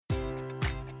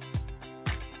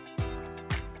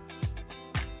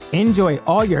Enjoy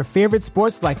all your favorite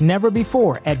sports like never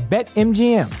before at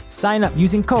BetMGM. Sign up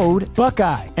using code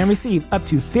Buckeye and receive up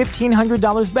to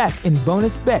 $1,500 back in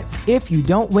bonus bets if you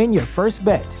don't win your first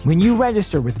bet. When you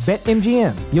register with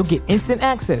BetMGM, you'll get instant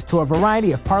access to a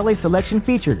variety of parlay selection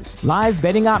features, live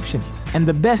betting options, and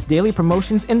the best daily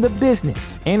promotions in the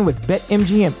business. And with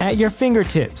BetMGM at your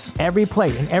fingertips, every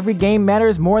play and every game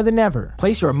matters more than ever.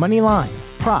 Place your money line,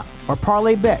 prop, or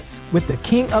parlay bets with the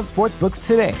king of sportsbooks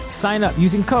today. Sign up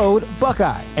using code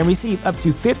Buckeye and receive up to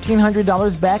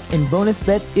 $1,500 back in bonus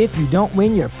bets if you don't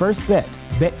win your first bet.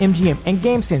 BetMGM and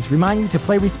GameSense remind you to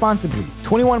play responsibly.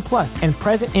 21 plus and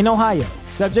present in Ohio,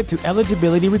 subject to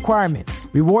eligibility requirements.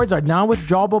 Rewards are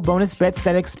non-withdrawable bonus bets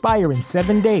that expire in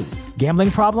 7 days. Gambling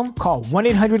problem? Call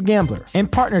 1-800-GAMBLER. In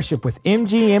partnership with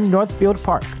MGM Northfield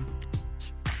Park.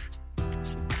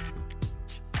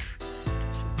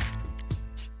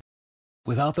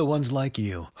 Without the ones like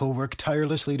you, who work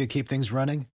tirelessly to keep things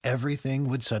running, everything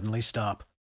would suddenly stop.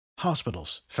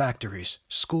 Hospitals, factories,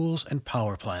 schools, and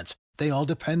power plants, they all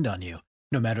depend on you.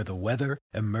 No matter the weather,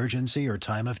 emergency, or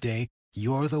time of day,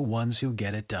 you're the ones who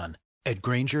get it done. At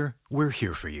Grainger, we're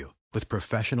here for you with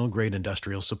professional-grade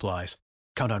industrial supplies.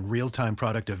 Count on real-time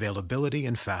product availability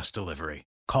and fast delivery.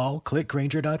 Call, click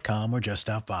Grainger.com, or just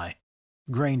stop by.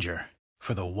 Grainger,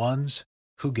 for the ones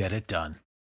who get it done.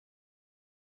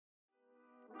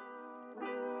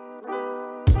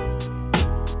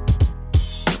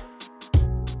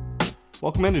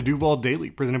 Welcome into Duval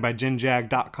Daily, presented by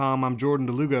GenJag.com. I'm Jordan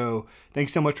DeLugo.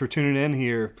 Thanks so much for tuning in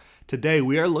here. Today,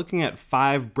 we are looking at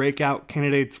 5 breakout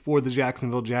candidates for the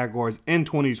Jacksonville Jaguars in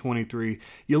 2023.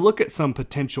 You look at some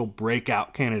potential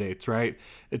breakout candidates, right?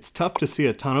 It's tough to see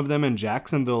a ton of them in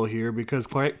Jacksonville here because,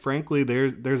 quite frankly,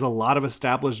 there's a lot of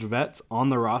established vets on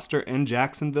the roster in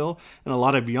Jacksonville and a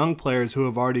lot of young players who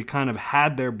have already kind of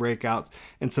had their breakouts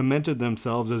and cemented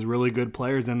themselves as really good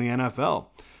players in the NFL.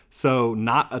 So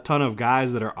not a ton of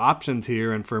guys that are options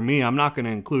here. And for me, I'm not going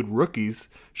to include rookies.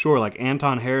 Sure, like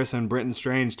Anton Harrison, Brenton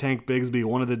Strange, Tank Bigsby,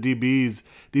 one of the DBs.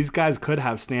 These guys could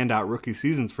have standout rookie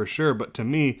seasons for sure. But to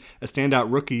me, a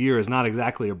standout rookie year is not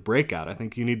exactly a breakout. I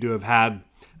think you need to have had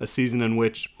a season in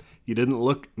which you didn't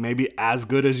look maybe as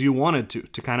good as you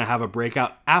wanted to kind of have a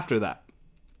breakout after that.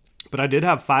 But I did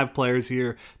have 5 players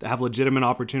here that have legitimate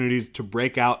opportunities to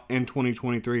break out in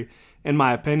 2023, in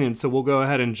my opinion. So we'll go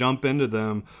ahead and jump into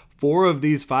them. 4 of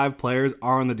these 5 players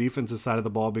are on the defensive side of the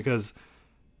ball because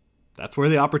that's where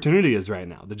the opportunity is right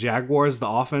now. The Jaguars, the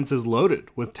offense is loaded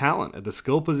with talent at the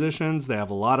skill positions. They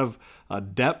have a lot of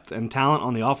depth and talent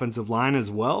on the offensive line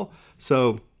as well.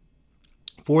 So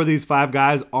 4 of these 5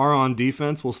 guys are on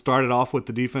defense. We'll start it off with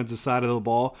the defensive side of the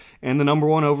ball. And the number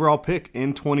 1 overall pick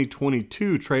in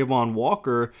 2022, Travon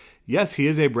Walker. Yes, he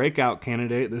is a breakout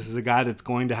candidate. This is a guy that's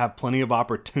going to have plenty of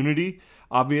opportunity.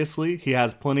 Obviously, he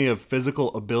has plenty of physical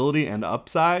ability and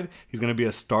upside. He's going to be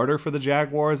a starter for the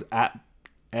Jaguars at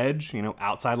edge,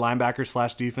 outside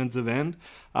linebacker / defensive end.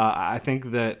 I think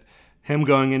that him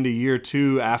going into year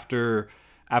 2 after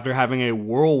having a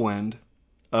whirlwind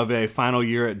of a final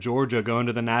year at Georgia, going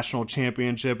to the national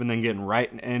championship and then getting right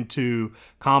into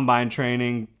combine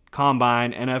training,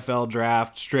 combine, NFL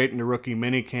draft, straight into rookie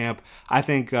minicamp. I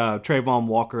think Travon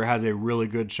Walker has a really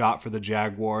good shot for the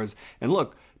Jaguars. And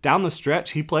look, down the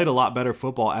stretch, he played a lot better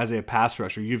football as a pass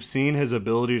rusher. You've seen his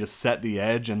ability to set the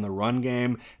edge in the run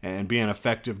game and be an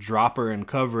effective dropper in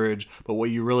coverage. But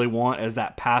what you really want is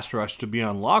that pass rush to be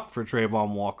unlocked for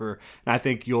Travon Walker. And I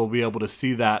think you'll be able to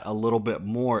see that a little bit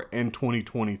more in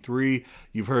 2023.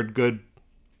 You've heard good,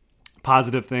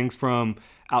 positive things from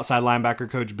outside linebacker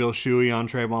coach Bill Shuey on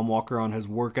Travon Walker, on his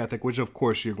work ethic, which of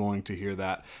course you're going to hear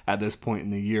that at this point in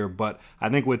the year. But I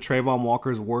think with Travon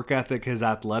Walker's work ethic, his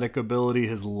athletic ability,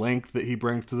 his length that he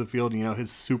brings to the field,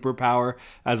 his superpower,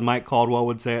 as Mike Caldwell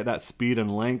would say, at that speed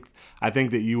and length, I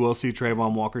think that you will see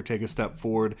Travon Walker take a step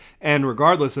forward. And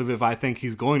regardless of if I think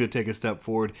he's going to take a step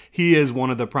forward, he is one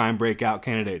of the prime breakout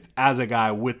candidates as a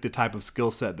guy with the type of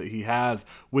skill set that he has,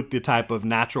 with the type of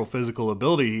natural physical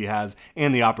ability he has,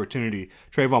 and the opportunity.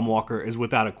 Travon Walker is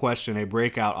without a question a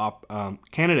breakout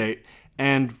candidate.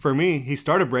 And for me, he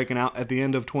started breaking out at the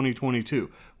end of 2022,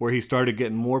 where he started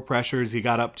getting more pressures. He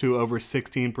got up to over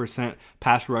 16%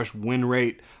 pass rush win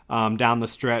rate down the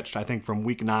stretch. I think from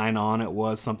week 9 on, it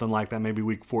was something like that, maybe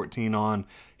week 14 on.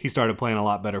 He started playing a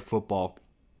lot better football.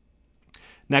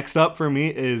 Next up for me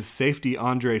is safety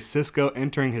Andre Cisco,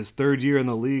 entering his third year in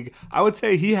the league. I would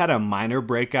say he had a minor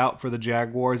breakout for the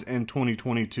Jaguars in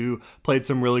 2022, played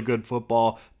some really good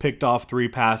football, picked off 3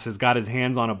 passes, got his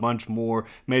hands on a bunch more,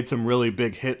 made some really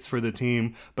big hits for the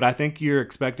team. But I think you're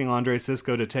expecting Andre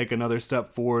Cisco to take another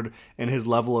step forward in his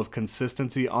level of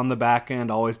consistency on the back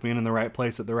end, always being in the right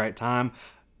place at the right time.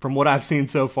 From what I've seen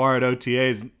so far at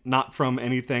OTAs, not from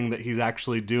anything that he's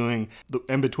actually doing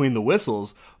in between the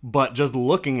whistles, but just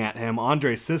looking at him,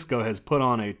 Andre Cisco has put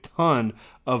on a ton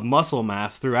of muscle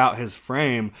mass throughout his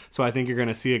frame. So I think you're going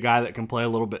to see a guy that can play a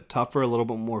little bit tougher, a little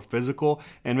bit more physical,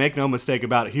 and make no mistake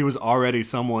about it, he was already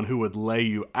someone who would lay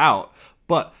you out.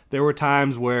 But there were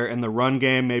times where in the run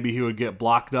game, maybe he would get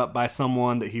blocked up by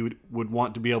someone that he would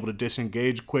want to be able to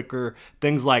disengage quicker,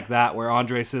 things like that, where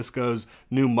Andre Cisco's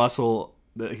new muscle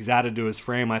that he's added to his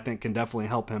frame, I think, can definitely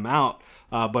help him out.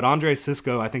 But Andre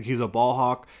Cisco, I think he's a ball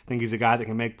hawk. I think he's a guy that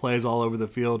can make plays all over the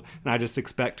field, and I just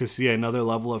expect to see another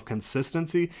level of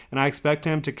consistency, and I expect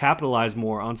him to capitalize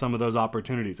more on some of those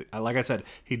opportunities. Like I said,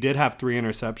 he did have 3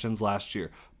 interceptions last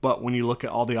year, but when you look at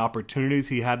all the opportunities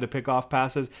he had to pick off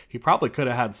passes, he probably could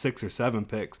have had 6 or 7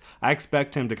 picks. I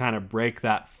expect him to kind of break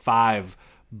that 5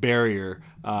 barrier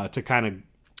to kind of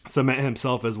cement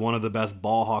himself as one of the best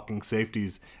ball hawking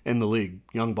safeties in the league.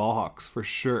 Young ball hawks for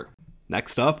sure.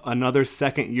 Next up, another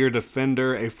second-year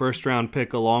defender, a first-round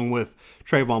pick along with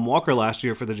Trayvon Walker last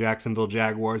year for the Jacksonville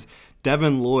Jaguars.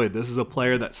 Devin Lloyd, this is a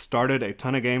player that started a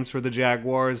ton of games for the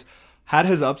Jaguars, had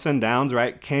his ups and downs,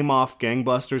 right? Came off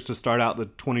gangbusters to start out the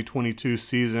 2022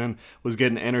 season, was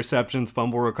getting interceptions,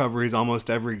 fumble recoveries almost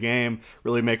every game,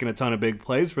 really making a ton of big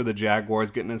plays for the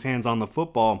Jaguars, getting his hands on the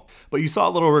football. But you saw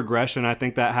a little regression. I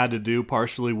think that had to do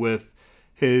partially with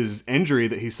his injury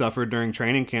that he suffered during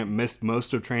training camp, missed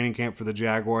most of training camp for the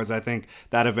Jaguars. I think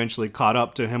that eventually caught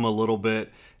up to him a little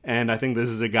bit. And I think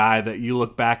this is a guy that you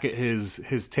look back at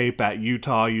his tape at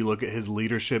Utah, you look at his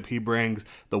leadership he brings,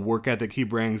 the work ethic he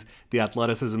brings, the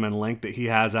athleticism and length that he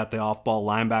has at the off-ball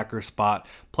linebacker spot,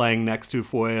 playing next to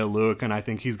Foye Oluokun, and I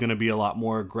think he's going to be a lot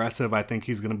more aggressive. I think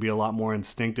he's going to be a lot more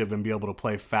instinctive and be able to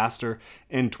play faster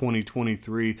in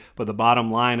 2023. But the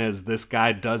bottom line is this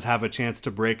guy does have a chance to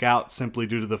break out simply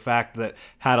due to the fact that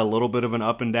had a little bit of an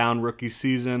up and down rookie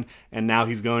season, and now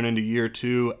he's going into year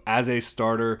 2 as a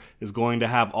starter, is going to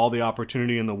have all the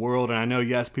opportunity in the world. And I know,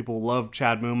 yes, people love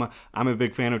Chad Muma. I'm a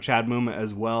big fan of Chad Muma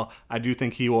as well. I do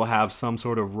think he will have some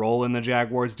sort of role in the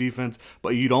Jaguars defense, but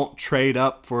you don't trade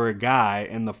up for a guy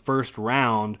in the first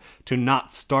round to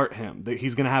not start him.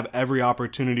 He's going to have every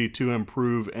opportunity to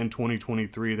improve in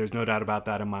 2023. There's no doubt about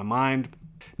that in my mind.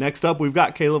 Next up, we've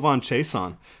got K'Lavon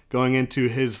Chaisson going into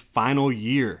his final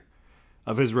year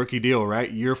of his rookie deal,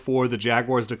 right? Year 4, the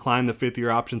Jaguars declined the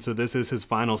 5th-year option, so this is his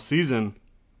final season.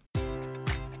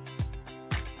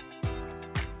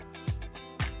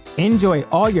 Enjoy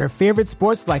all your favorite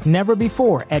sports like never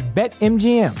before at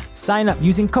BetMGM. Sign up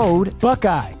using code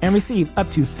Buckeye and receive up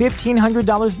to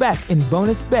 $1,500 back in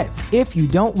bonus bets if you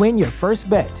don't win your first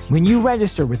bet. When you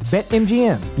register with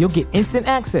BetMGM, you'll get instant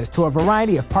access to a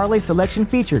variety of parlay selection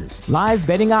features, live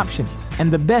betting options,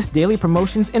 and the best daily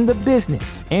promotions in the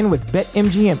business. And with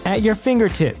BetMGM at your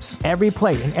fingertips, every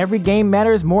play and every game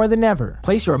matters more than ever.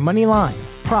 Place your money line,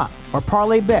 prop, or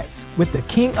parlay bets with the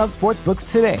king of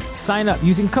sportsbooks today. Sign up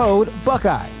using code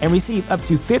Buckeye and receive up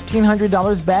to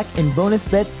 $1,500 back in bonus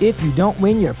bets if you don't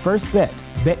win your first bet.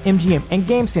 BetMGM and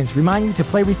GameSense remind you to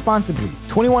play responsibly.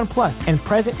 21 plus and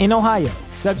present in Ohio,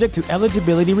 subject to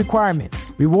eligibility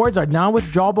requirements. Rewards are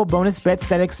non-withdrawable bonus bets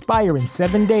that expire in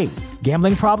 7 days.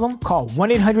 Gambling problem? Call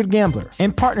 1-800-GAMBLER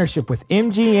in partnership with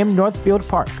MGM Northfield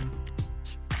Park.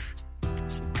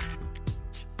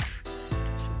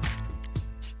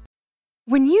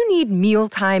 When you need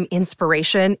mealtime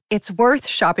inspiration, it's worth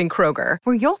shopping Kroger,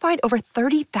 where you'll find over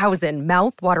 30,000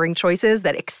 mouth-watering choices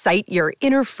that excite your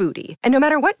inner foodie. And no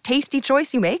matter what tasty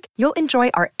choice you make, you'll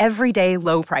enjoy our everyday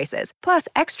low prices, plus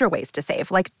extra ways to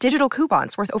save, like digital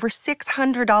coupons worth over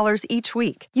 $600 each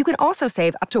week. You can also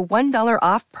save up to $1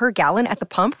 off per gallon at the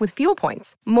pump with fuel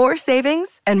points. More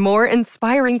savings and more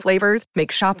inspiring flavors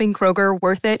make shopping Kroger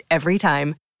worth it every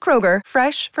time. Kroger,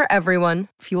 fresh for everyone.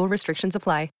 Fuel restrictions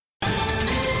apply.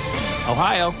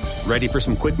 Ohio, ready for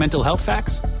some quick mental health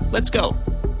facts? Let's go.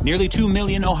 Nearly 2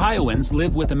 million Ohioans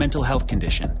live with a mental health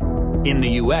condition. In the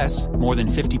U.S., more than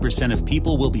 50% of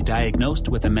people will be diagnosed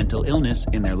with a mental illness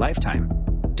in their lifetime.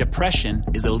 Depression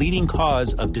is a leading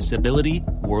cause of disability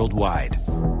worldwide.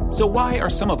 So why are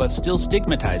some of us still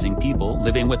stigmatizing people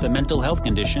living with a mental health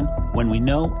condition when we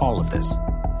know all of this?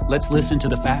 Let's listen to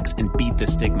the facts and beat the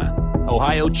stigma.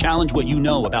 Ohio, challenge what you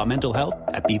know about mental health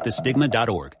at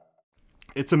beatthestigma.org.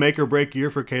 it's a make or break year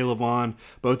for Caleb Vaughn,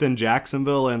 both in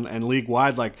Jacksonville and league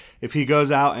wide. Like, if he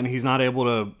goes out and he's not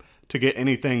able to get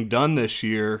anything done this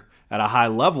year at a high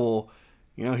level,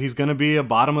 he's going to be a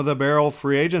bottom of the barrel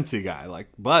free agency guy.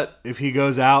 But if he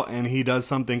goes out and he does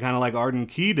something kind of like Arden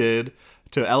Key did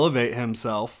to elevate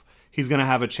himself, he's going to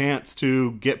have a chance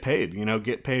to get paid,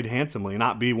 get paid handsomely,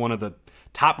 not be one of the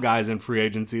top guys in free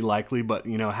agency likely, but,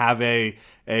 have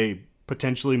a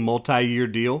potentially multi-year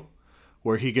deal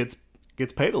where he gets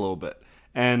paid a little bit.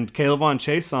 And Kayvon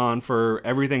Chason, for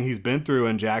everything he's been through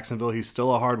in Jacksonville, he's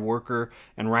still a hard worker.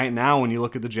 And right now, when you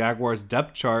look at the Jaguars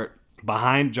depth chart,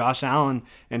 behind Josh Allen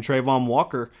and Trayvon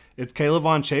Walker, it's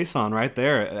Kayvon Chason right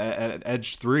there at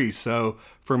edge 3. So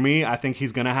for me, I think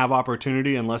he's going to have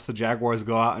opportunity unless the Jaguars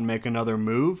go out and make another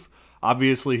move.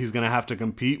 Obviously, he's going to have to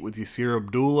compete with Yasir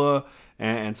Abdullah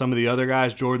and some of the other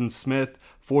guys, Jordan Smith,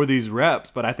 for these reps.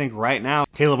 But I think right now,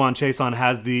 Kayvon Chason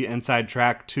has the inside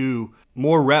track to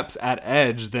more reps at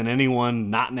edge than anyone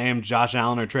not named Josh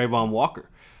Allen or Trayvon Walker.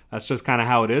 That's just kind of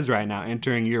how it is right now.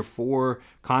 Entering year 4,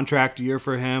 contract year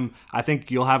for him. I think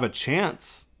you'll have a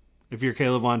chance, if you're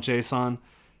Kayvon Chason,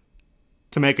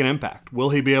 to make an impact. Will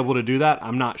he be able to do that?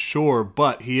 I'm not sure,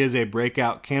 but he is a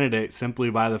breakout candidate simply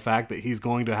by the fact that he's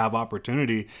going to have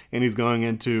opportunity and he's going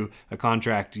into a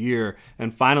contract year.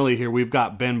 And finally here, we've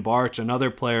got Ben Bartch,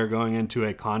 another player going into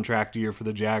a contract year for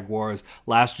the Jaguars.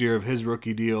 Last year of his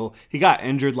rookie deal, he got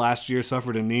injured last year,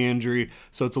 suffered a knee injury,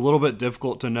 so it's a little bit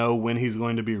difficult to know when he's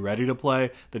going to be ready to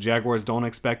play. The Jaguars don't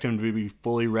expect him to be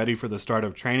fully ready for the start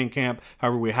of training camp.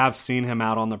 However, we have seen him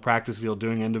out on the practice field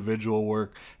doing individual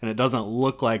work, and it doesn't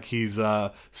look like he's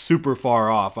super far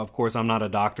off. Of course, I'm not a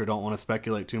doctor, don't want to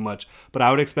speculate too much, but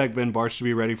I would expect Ben Bartch to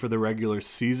be ready for the regular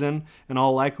season in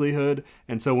all likelihood.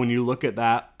 And so when you look at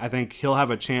that, I think he'll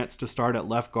have a chance to start at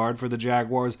left guard for the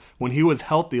Jaguars. When he was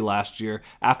healthy last year,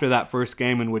 after that first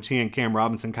game in which he and Cam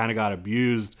Robinson kind of got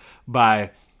abused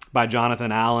by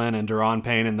Jonathan Allen and Daron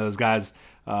Payne and those guys,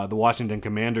 the Washington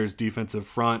Commanders defensive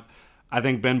front, I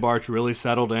think Ben Bartch really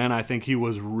settled in. I think he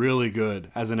was really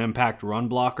good as an impact run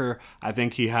blocker. I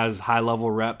think he has high-level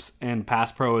reps in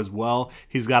pass pro as well.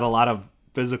 He's got a lot of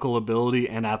physical ability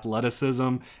and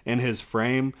athleticism in his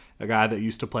frame. A guy that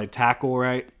used to play tackle,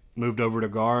 right, moved over to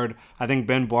guard. I think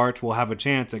Ben Bartch will have a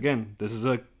chance. Again, this is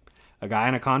a guy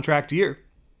in a contract year.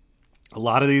 A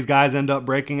lot of these guys end up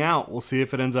breaking out. We'll see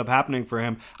if it ends up happening for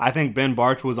him. I think Ben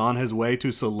Bartch was on his way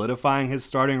to solidifying his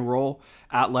starting role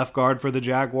at left guard for the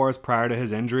Jaguars prior to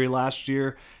his injury last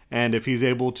year. And if he's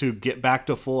able to get back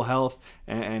to full health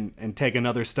and take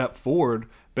another step forward,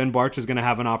 Ben Bartch is going to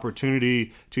have an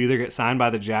opportunity to either get signed by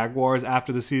the Jaguars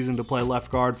after the season to play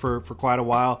left guard for quite a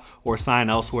while or sign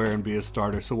elsewhere and be a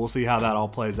starter. So we'll see how that all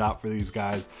plays out for these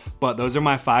guys. But those are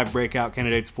my 5 breakout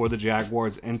candidates for the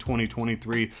Jaguars in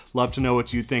 2023. Love to know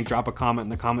what you think. Drop a comment in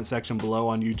the comment section below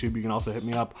on YouTube. You can also hit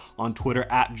me up on Twitter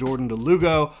at Jordan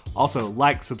DeLugo. Also,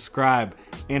 like, subscribe,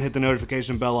 and hit the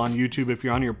notification bell on YouTube. If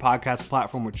you're on your podcast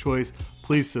platform of choice,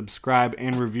 please subscribe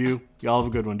and review. Y'all have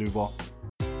a good one, Duval.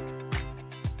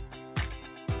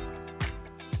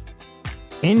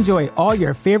 Enjoy all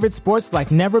your favorite sports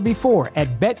like never before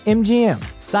at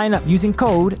BetMGM. Sign up using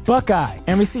code Buckeye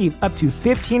and receive up to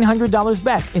 $1,500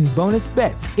 back in bonus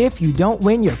bets if you don't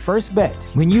win your first bet.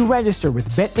 When you register with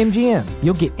BetMGM,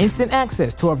 you'll get instant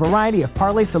access to a variety of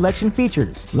parlay selection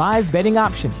features, live betting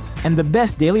options, and the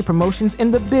best daily promotions in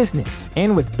the business.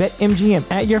 And with BetMGM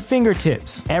at your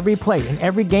fingertips, every play and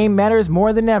every game matters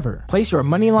more than ever. Place your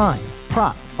money line,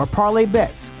 prop, or parlay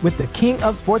bets with the king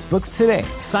of sportsbooks today.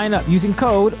 Sign up using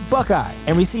code Buckeye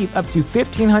and receive up to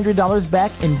 $1,500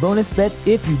 back in bonus bets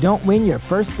if you don't win your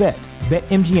first bet.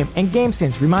 BetMGM and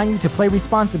GameSense remind you to play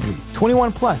responsibly.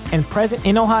 21 plus and present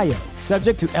in Ohio,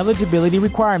 subject to eligibility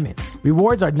requirements.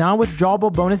 Rewards are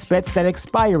non-withdrawable bonus bets that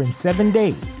expire in 7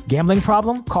 days. Gambling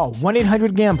problem? Call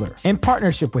 1-800-GAMBLER. In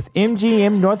partnership with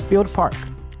MGM Northfield Park.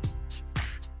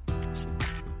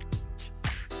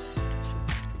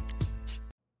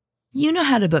 You know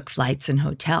how to book flights and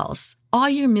hotels. All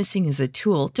you're missing is a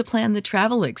tool to plan the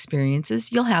travel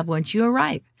experiences you'll have once you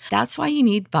arrive. That's why you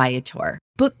need Viator.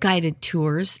 Book guided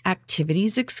tours,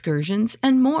 activities, excursions,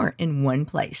 and more in one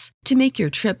place to make your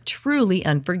trip truly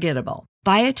unforgettable.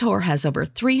 Viator has over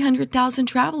 300,000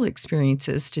 travel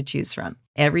experiences to choose from.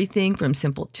 Everything from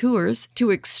simple tours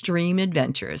to extreme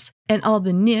adventures and all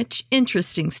the niche,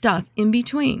 interesting stuff in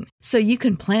between. So you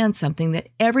can plan something that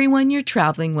everyone you're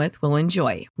traveling with will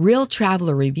enjoy. Real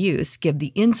traveler reviews give the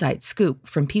inside scoop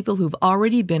from people who've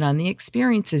already been on the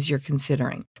experiences you're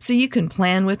considering. So you can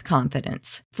plan with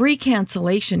confidence. Free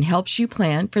cancellation helps you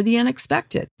plan for the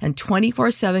unexpected. And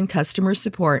 24/7 customer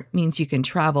support means you can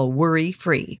travel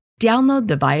worry-free. Download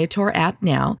the Viator app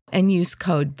now and use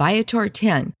code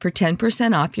Viator10 for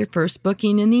 10% off your first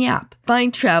booking in the app.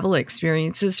 Find travel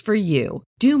experiences for you.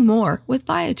 Do more with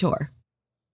Viator.